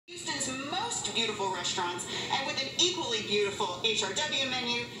most beautiful restaurants, and with an equally beautiful HRW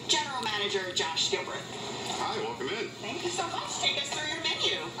menu, General Manager Josh Gilbreth. Hi, welcome in. Thank you so much. Take us through your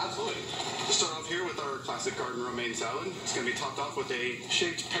menu. Absolutely. We'll start off here with our classic garden romaine salad. It's going to be topped off with a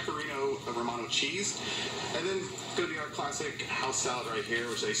shaped pecorino Romano cheese. And then it's going to be our classic house salad right here,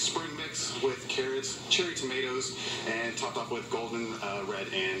 which is a spring mix with carrots, cherry tomatoes, and topped off with golden red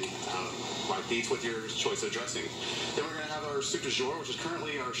and white beets with your choice of dressing. Then we're going to have our soup du jour, which is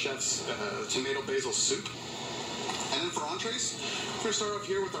currently our chef's tomato basil soup. And then for entrees, we're going to start off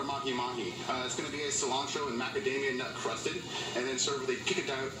here with our mahi mahi. It's going to be a cilantro and macadamia nut crusted, and then served with a pico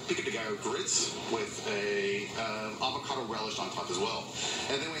de gallo grits with a avocado relish on top as well.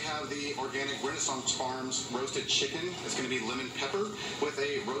 And then we have the organic Renaissance Farms roasted chicken. It's going to be lemon pepper with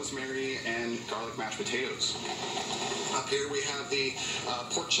a rosemary and garlic mashed potatoes. Up here we have the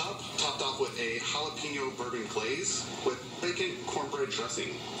pork chop topped off with a jalapeno bourbon glaze with bacon cornbread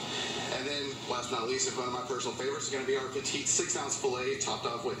dressing. And then, last but not least, one of my personal favorites is going to be our petite 6-ounce filet topped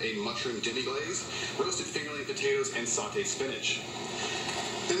off with a mushroom demi-glaze, roasted fingerling potatoes, and sauteed spinach.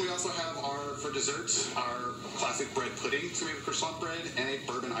 Then we also have for desserts, our classic bread pudding. It's going to be croissant bread and a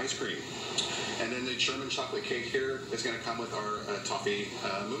bourbon ice cream. And then the German chocolate cake here is going to come with our toffee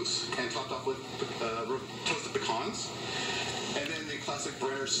mousse and topped off with toasted pecans. And then the classic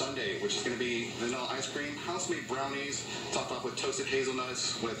Brenners sundae, which is going to be vanilla ice cream, house-made brownies, topped off with toasted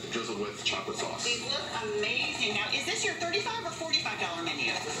hazelnuts, drizzled with chocolate sauce. These look amazing. Now, is this your $35 or $45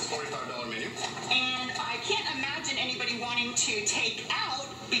 menu? This is $45 menu. And I can't imagine anybody wanting to take out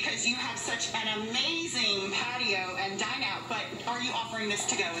because you have such an amazing patio and dine out, but are you offering this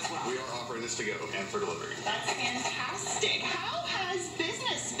to go as well? We are offering this to go and for delivery. That's fantastic. How has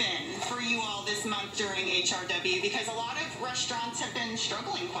business been for you all this month during HRW? Because a lot of restaurants have been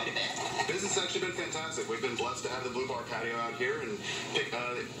struggling quite a bit. Business has actually been fantastic. We've been blessed to have the Blue Bar patio out here, and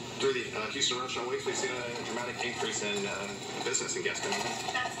through the Houston Restaurant Weeks, we've seen a dramatic increase in business and guest demand.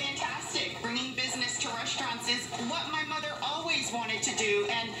 That's fantastic. Bringing business to restaurants is what my mother always wanted to do,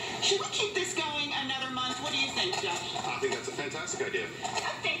 and should we keep this going another month? What do you think, Josh? I think that's a fantastic idea.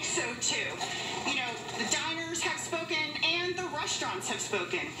 I think so, too. You know, the diners have spoken and the restaurants have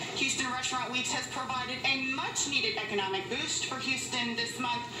spoken. Houston Restaurant Weeks has provided a much-needed economic boost for Houston this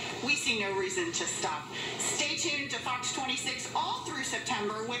month. We see no reason to stop. Stay tuned to Fox 26 all through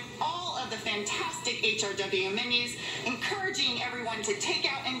September with all of the fantastic HRW menus, encouraging everyone to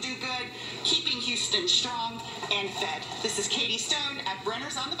take out and do good, keeping Houston strong and fed. This is Katie Stone at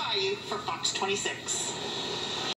Brenners on the Bayou for Fox 26.